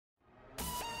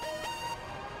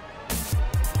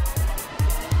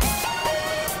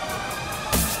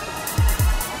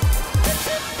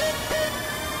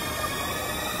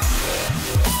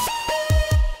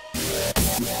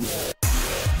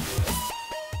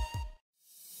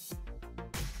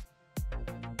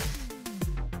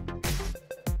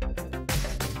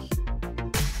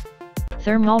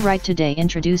Thermalright today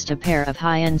introduced a pair of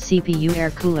high-end CPU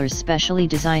air coolers specially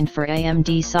designed for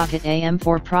AMD socket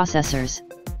AM4 processors,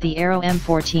 the ARO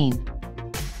M14.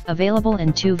 Available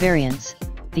in two variants,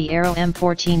 the ARO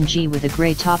M14G with a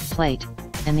grey top plate,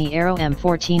 and the ARO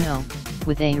M14O,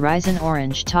 with a Ryzen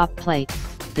Orange top plate.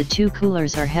 The two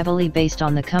coolers are heavily based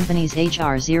on the company's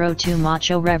HR-02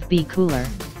 Macho Rev B cooler,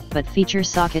 but feature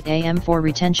socket AM4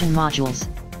 retention modules,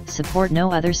 support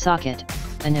no other socket,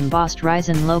 an embossed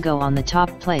Ryzen logo on the top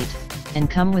plate, and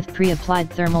come with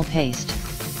pre-applied thermal paste.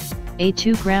 A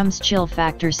 2 grams chill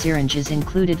factor syringe is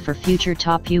included for future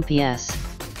top UPS.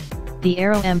 The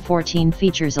ARO M14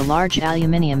 features a large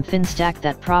aluminium fin stack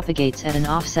that propagates at an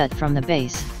offset from the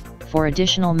base, for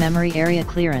additional memory area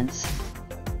clearance.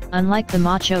 Unlike the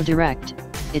Macho Direct,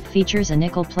 it features a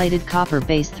nickel-plated copper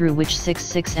base through which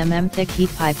 6 mm thick heat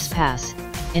pipes pass,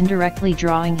 indirectly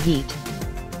drawing heat.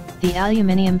 The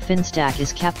aluminium fin stack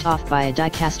is capped off by a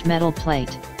die-cast metal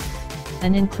plate.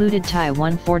 An included Ti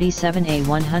 147A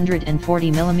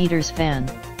 140mm fan,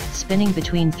 spinning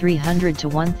between 300 to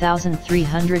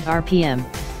 1300 RPM,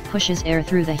 pushes air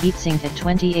through the heatsink at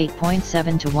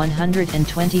 28.7 to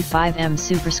 125 m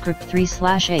superscript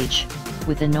 3/H,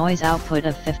 with a noise output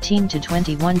of 15 to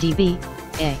 21 dB.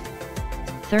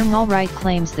 Thermalright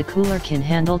claims the cooler can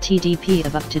handle TDP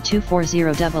of up to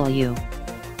 240 W.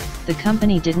 The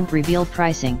company didn't reveal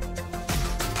pricing.